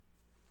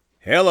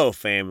Hello,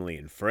 family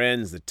and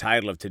friends. The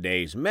title of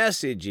today's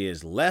message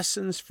is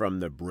Lessons from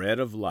the Bread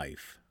of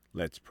Life.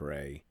 Let's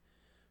pray.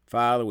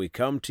 Father, we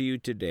come to you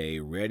today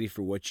ready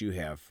for what you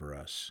have for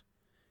us.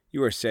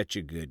 You are such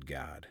a good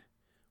God.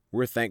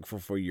 We're thankful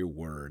for your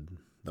word,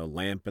 the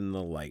lamp and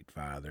the light,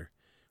 Father.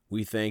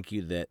 We thank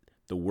you that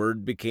the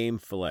word became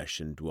flesh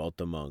and dwelt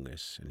among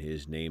us, and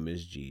his name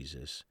is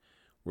Jesus.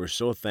 We're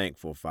so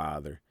thankful,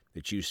 Father,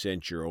 that you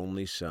sent your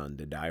only Son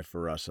to die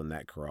for us on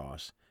that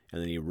cross.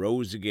 And then he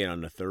rose again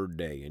on the third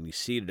day, and he's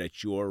seated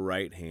at your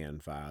right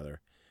hand, Father.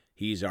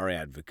 He's our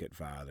advocate,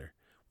 Father.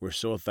 We're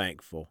so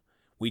thankful.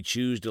 We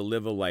choose to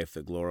live a life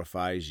that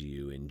glorifies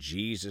you. In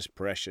Jesus'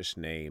 precious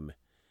name,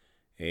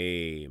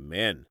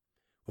 amen.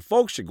 Well,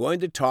 folks, we're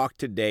going to talk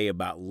today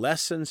about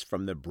lessons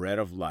from the bread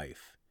of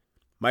life.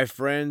 My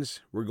friends,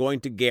 we're going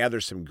to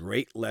gather some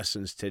great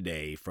lessons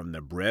today from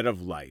the bread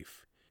of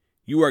life.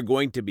 You are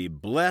going to be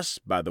blessed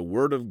by the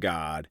Word of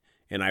God,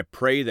 and I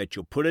pray that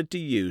you'll put it to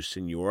use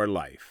in your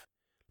life.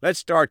 Let's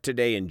start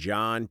today in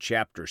John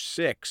chapter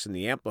 6 in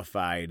the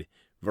Amplified,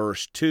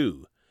 verse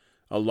 2.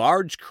 A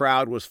large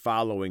crowd was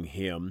following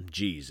him,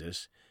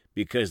 Jesus,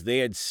 because they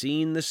had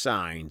seen the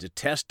signs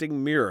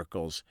attesting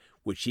miracles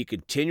which he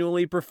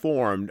continually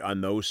performed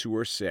on those who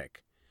were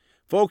sick.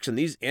 Folks, in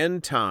these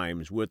end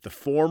times, with the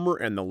former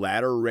and the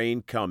latter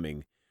rain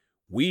coming,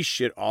 we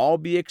should all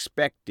be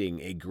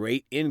expecting a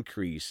great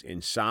increase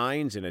in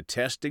signs and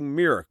attesting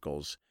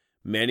miracles,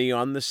 many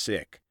on the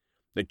sick.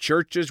 The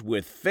churches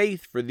with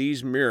faith for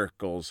these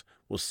miracles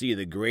will see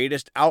the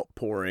greatest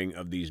outpouring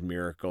of these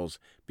miracles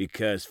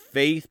because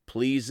faith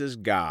pleases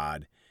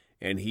God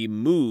and he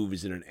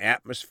moves in an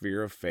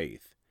atmosphere of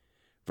faith.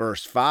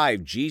 Verse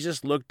 5,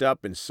 Jesus looked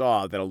up and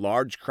saw that a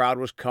large crowd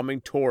was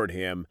coming toward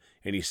him,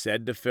 and he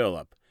said to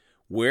Philip,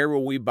 "Where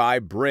will we buy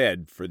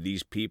bread for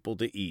these people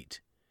to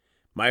eat?"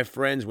 My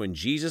friends, when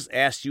Jesus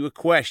asks you a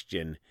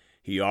question,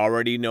 he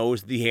already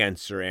knows the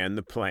answer and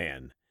the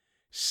plan.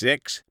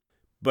 6,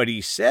 but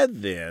he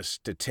said this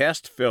to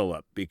test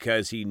Philip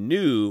because he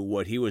knew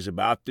what he was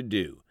about to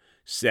do.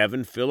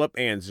 7, Philip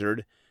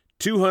answered,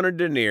 200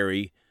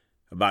 denarii,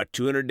 about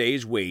 200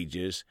 days'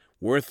 wages,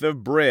 worth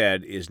of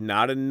bread is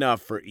not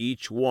enough for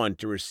each one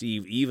to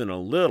receive even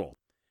a little.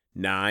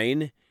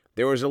 9,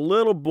 there was a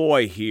little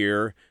boy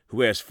here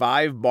who has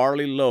 5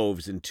 barley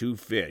loaves and 2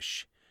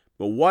 fish.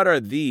 But what are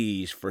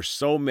these for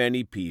so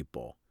many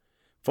people?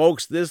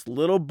 Folks, this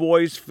little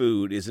boy's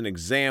food is an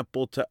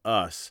example to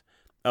us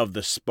of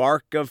the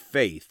spark of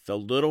faith, the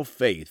little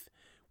faith.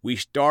 We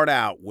start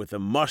out with a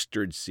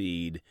mustard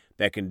seed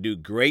that can do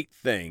great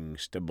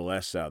things to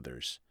bless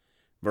others.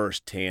 Verse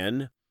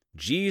 10,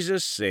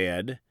 Jesus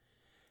said,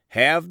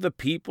 "Have the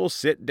people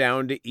sit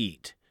down to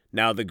eat."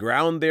 Now the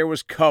ground there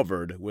was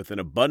covered with an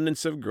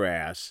abundance of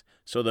grass,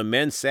 so the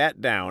men sat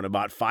down,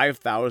 about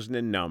 5,000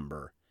 in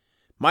number.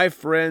 My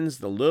friends,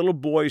 the little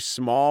boy's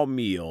small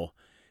meal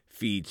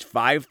feeds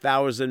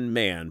 5,000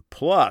 men,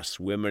 plus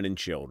women and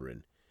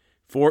children.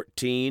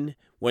 14,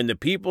 when the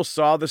people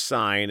saw the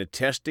sign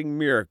attesting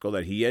miracle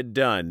that he had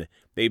done,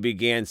 they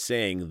began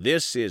saying,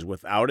 "This is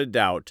without a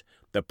doubt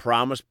the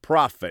promised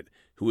prophet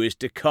who is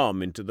to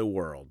come into the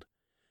world."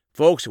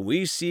 Folks,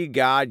 we see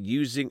God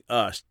using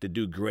us to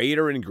do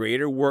greater and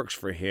greater works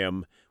for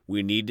him.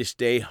 We need to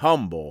stay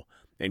humble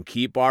and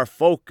keep our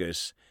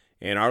focus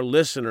and our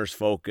listeners'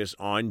 focus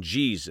on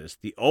Jesus,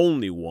 the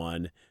only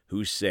one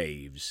who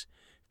saves.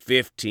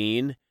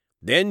 15,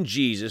 then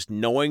Jesus,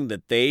 knowing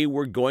that they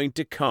were going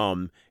to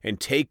come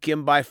and take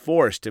him by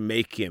force to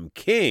make him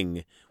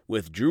king,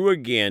 withdrew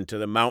again to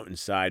the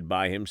mountainside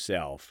by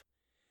himself.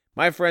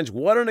 My friends,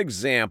 what an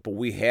example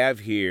we have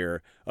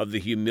here of the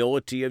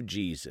humility of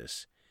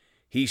Jesus.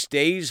 He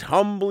stays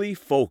humbly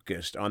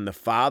focused on the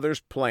Father's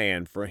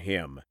plan for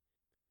him.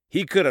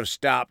 He could have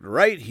stopped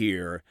right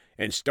here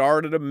and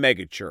started a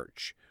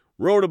megachurch,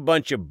 wrote a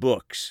bunch of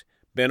books,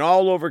 been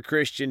all over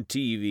Christian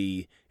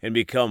TV, and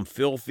become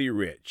filthy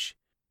rich.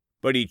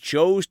 But he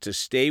chose to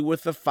stay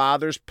with the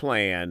Father's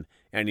plan,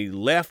 and he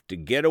left to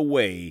get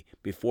away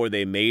before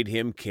they made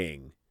him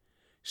king.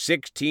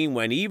 16,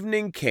 when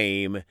evening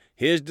came,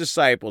 his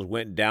disciples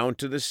went down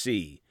to the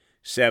sea.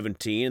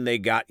 17, they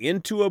got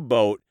into a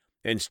boat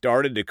and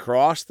started to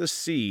cross the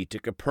sea to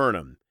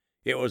Capernaum.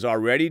 It was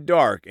already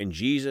dark, and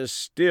Jesus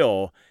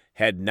still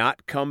had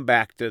not come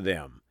back to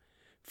them.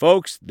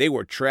 Folks, they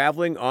were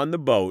traveling on the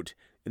boat,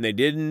 and they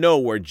didn't know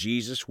where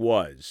Jesus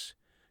was.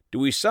 Do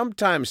we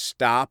sometimes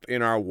stop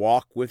in our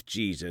walk with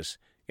Jesus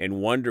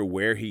and wonder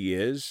where he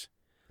is?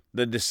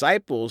 The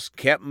disciples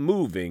kept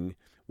moving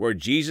where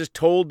Jesus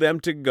told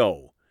them to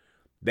go.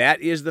 That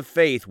is the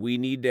faith we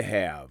need to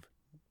have.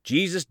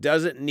 Jesus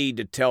doesn't need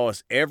to tell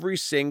us every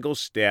single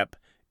step,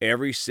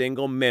 every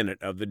single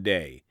minute of the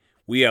day.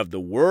 We have the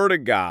Word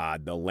of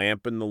God, the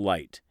lamp and the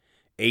light.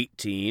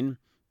 18,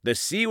 the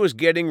sea was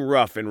getting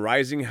rough and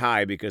rising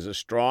high because a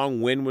strong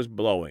wind was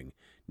blowing.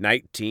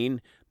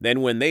 19,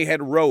 then when they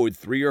had rowed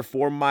 3 or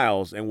 4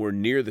 miles and were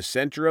near the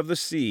center of the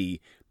sea,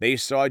 they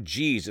saw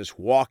Jesus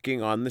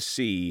walking on the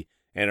sea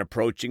and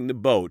approaching the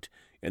boat,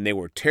 and they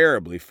were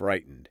terribly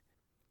frightened.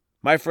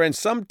 My friends,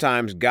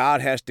 sometimes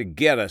God has to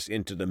get us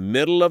into the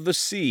middle of the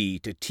sea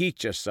to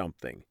teach us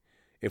something.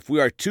 If we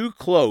are too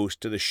close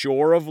to the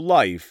shore of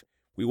life,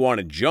 we want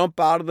to jump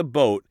out of the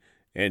boat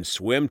and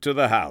swim to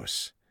the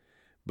house.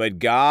 But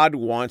God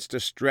wants to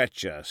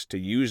stretch us to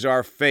use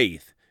our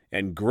faith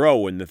and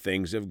grow in the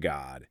things of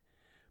God.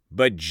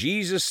 But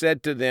Jesus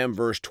said to them,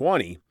 verse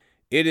 20,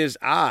 "It is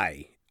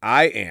I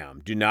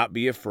am. Do not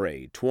be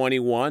afraid."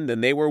 21,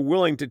 then they were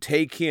willing to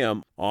take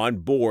him on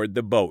board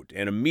the boat,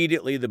 and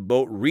immediately the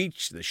boat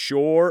reached the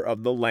shore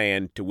of the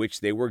land to which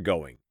they were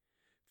going.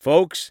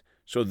 Folks,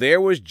 so there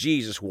was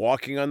Jesus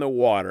walking on the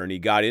water, and he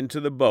got into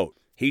the boat.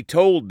 He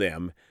told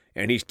them,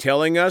 and he's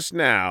telling us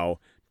now,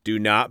 do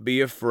not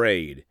be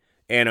afraid.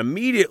 And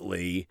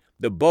immediately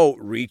the boat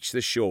reached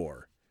the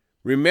shore.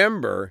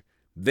 Remember,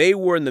 they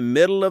were in the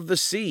middle of the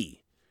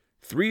sea,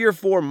 3 or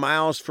 4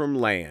 miles from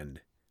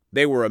land.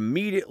 They were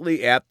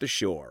immediately at the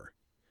shore.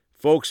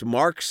 Folks,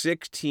 Mark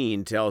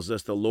 16 tells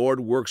us the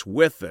Lord works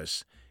with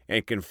us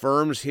and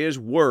confirms his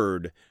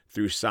word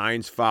through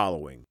signs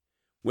following.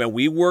 When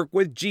we work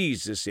with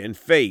Jesus in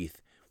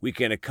faith, we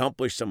can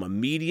accomplish some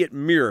immediate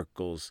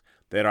miracles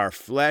that our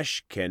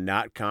flesh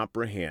cannot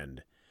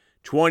comprehend.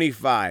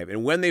 25,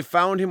 and when they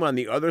found him on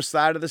the other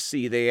side of the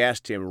sea, they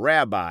asked him,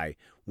 "Rabbi,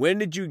 when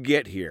did you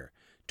get here?"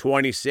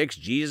 26,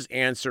 Jesus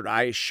answered,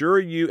 "I assure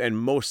you and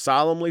most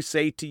solemnly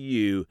say to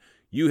you,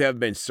 you have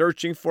been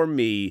searching for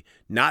me,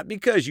 not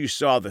because you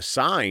saw the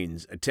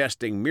signs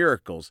attesting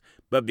miracles,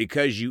 but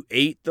because you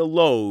ate the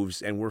loaves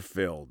and were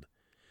filled."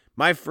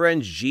 My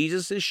friends,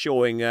 Jesus is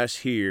showing us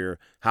here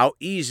how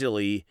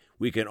easily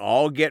we can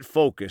all get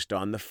focused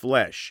on the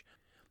flesh,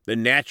 the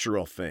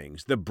natural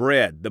things, the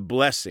bread, the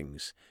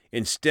blessings,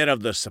 instead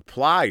of the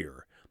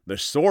supplier, the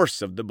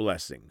source of the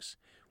blessings.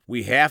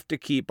 We have to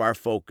keep our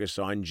focus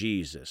on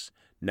Jesus,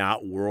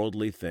 not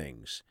worldly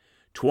things.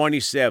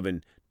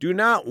 27, do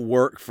not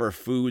work for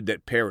food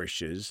that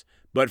perishes,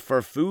 but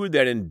for food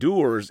that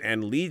endures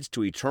and leads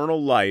to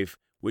eternal life,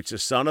 which the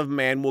Son of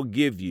Man will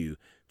give you,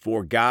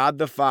 for God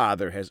the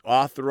Father has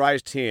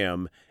authorized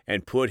him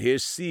and put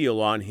his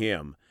seal on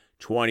him.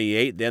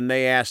 28, then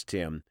they asked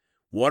him,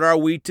 "What are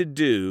we to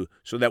do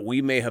so that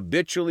we may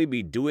habitually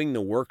be doing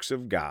the works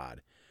of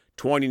God?"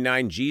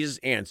 29, Jesus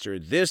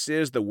answered, "This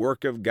is the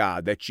work of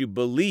God, that you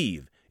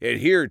believe,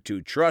 adhere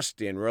to,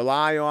 trust in,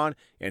 rely on,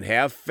 and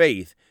have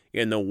faith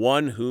in the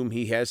one whom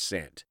he has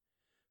sent."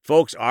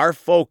 Folks, our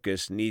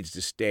focus needs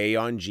to stay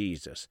on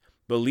Jesus,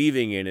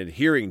 believing in,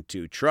 adhering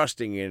to,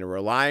 trusting in,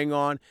 relying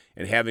on,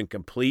 and having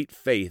complete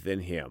faith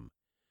in him.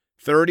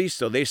 30,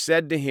 so they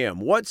said to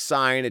him, "What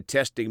sign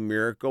attesting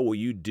miracle will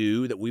you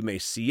do that we may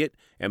see it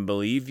and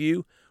believe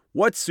you?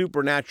 What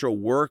supernatural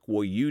work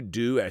will you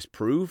do as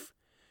proof?"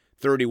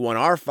 31,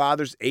 our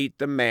fathers ate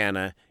the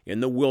manna in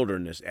the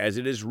wilderness, as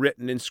it is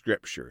written in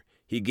Scripture.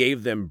 He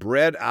gave them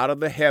bread out of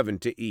the heaven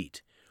to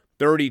eat.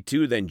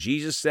 32, then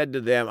Jesus said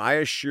to them, "I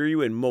assure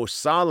you and most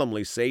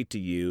solemnly say to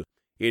you,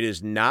 it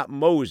is not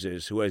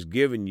Moses who has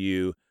given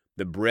you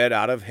the bread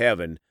out of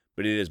heaven,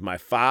 but it is my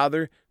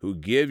Father who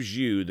gives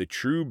you the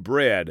true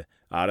bread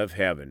out of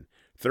heaven."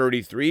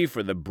 33,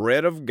 for the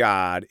bread of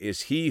God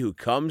is he who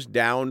comes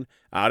down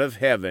out of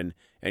heaven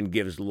and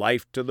gives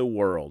life to the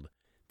world.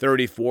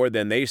 34,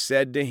 then they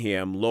said to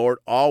him, "Lord,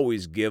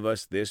 always give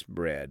us this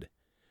bread."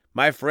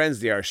 My friends,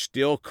 they are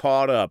still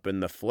caught up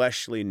in the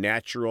fleshly,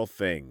 natural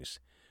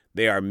things.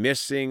 They are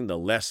missing the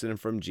lesson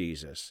from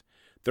Jesus.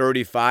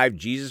 35,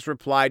 Jesus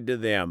replied to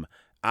them,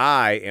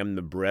 "I am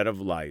the bread of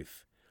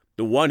life.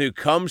 The one who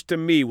comes to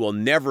me will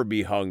never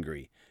be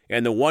hungry,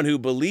 and the one who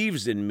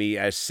believes in me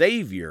as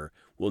Savior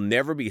will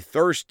never be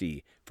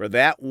thirsty, for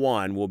that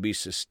one will be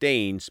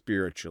sustained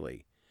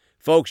spiritually."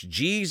 Folks,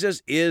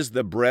 Jesus is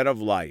the bread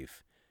of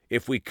life.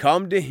 If we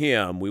come to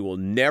him, we will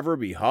never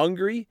be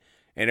hungry,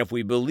 and if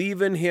we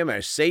believe in him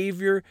as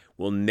Savior,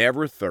 we'll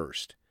never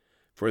thirst.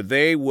 For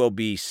they will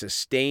be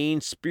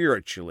sustained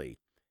spiritually,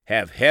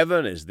 have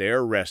heaven as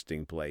their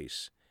resting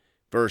place.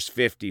 Verse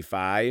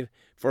 55,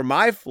 for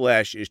my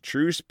flesh is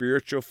true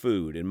spiritual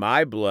food, and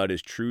my blood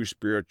is true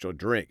spiritual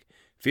drink.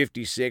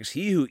 56,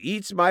 he who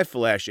eats my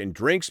flesh and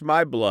drinks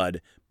my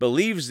blood,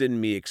 believes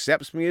in me,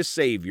 accepts me as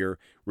Savior,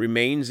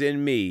 remains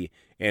in me,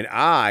 and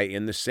I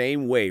in the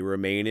same way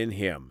remain in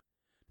him.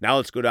 Now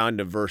let's go down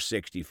to verse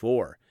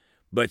 64.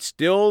 But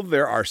still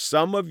there are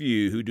some of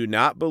you who do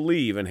not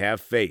believe and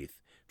have faith.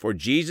 For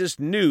Jesus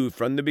knew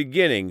from the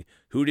beginning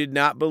who did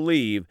not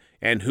believe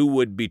and who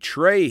would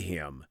betray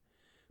him.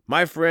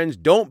 My friends,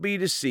 don't be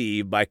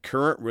deceived by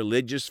current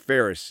religious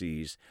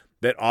Pharisees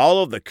that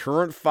all of the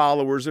current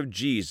followers of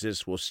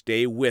Jesus will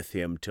stay with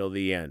him till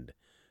the end.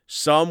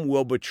 Some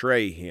will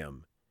betray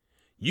him.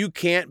 You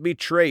can't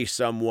betray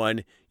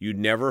someone you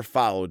never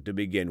followed to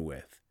begin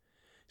with.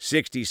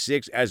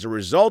 66, as a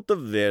result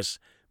of this,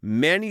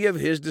 many of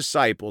his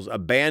disciples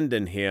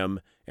abandoned him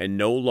and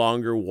no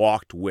longer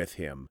walked with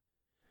him.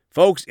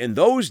 Folks, in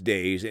those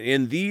days and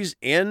in these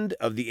end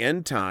of the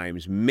end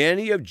times,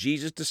 many of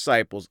Jesus'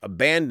 disciples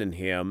abandoned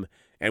him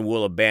and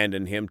will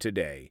abandon him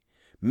today.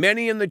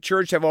 Many in the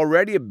church have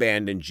already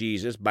abandoned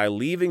Jesus by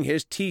leaving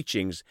his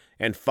teachings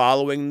and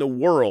following the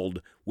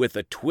world with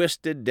a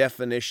twisted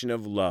definition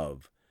of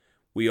love.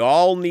 We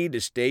all need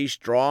to stay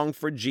strong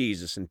for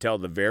Jesus until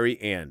the very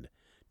end.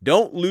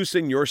 Don't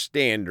loosen your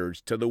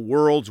standards to the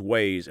world's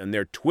ways and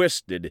their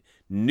twisted,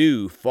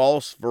 new,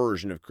 false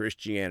version of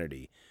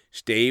Christianity.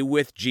 Stay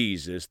with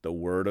Jesus, the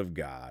Word of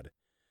God.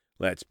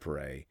 Let's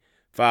pray.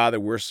 Father,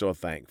 we're so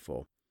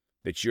thankful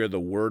that you're the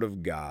Word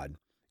of God.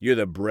 You're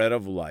the bread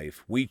of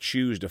life. We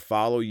choose to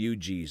follow you,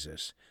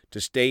 Jesus, to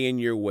stay in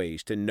your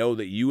ways, to know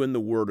that you and the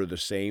Word are the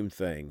same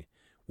thing.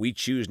 We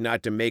choose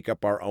not to make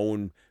up our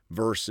own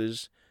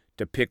verses,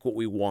 to pick what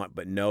we want,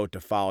 but no,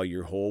 to follow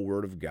your whole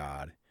Word of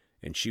God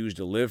and choose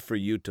to live for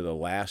you to the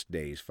last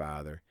days,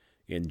 Father.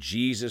 In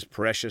Jesus'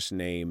 precious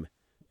name,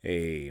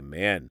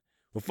 amen.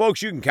 Well,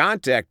 folks, you can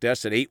contact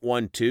us at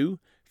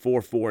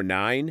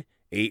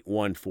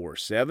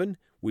 812-449-8147.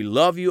 We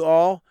love you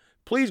all.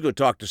 Please go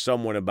talk to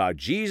someone about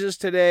Jesus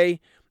today.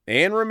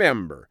 And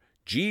remember,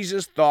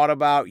 Jesus thought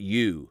about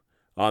you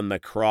on the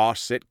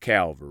cross at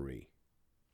Calvary.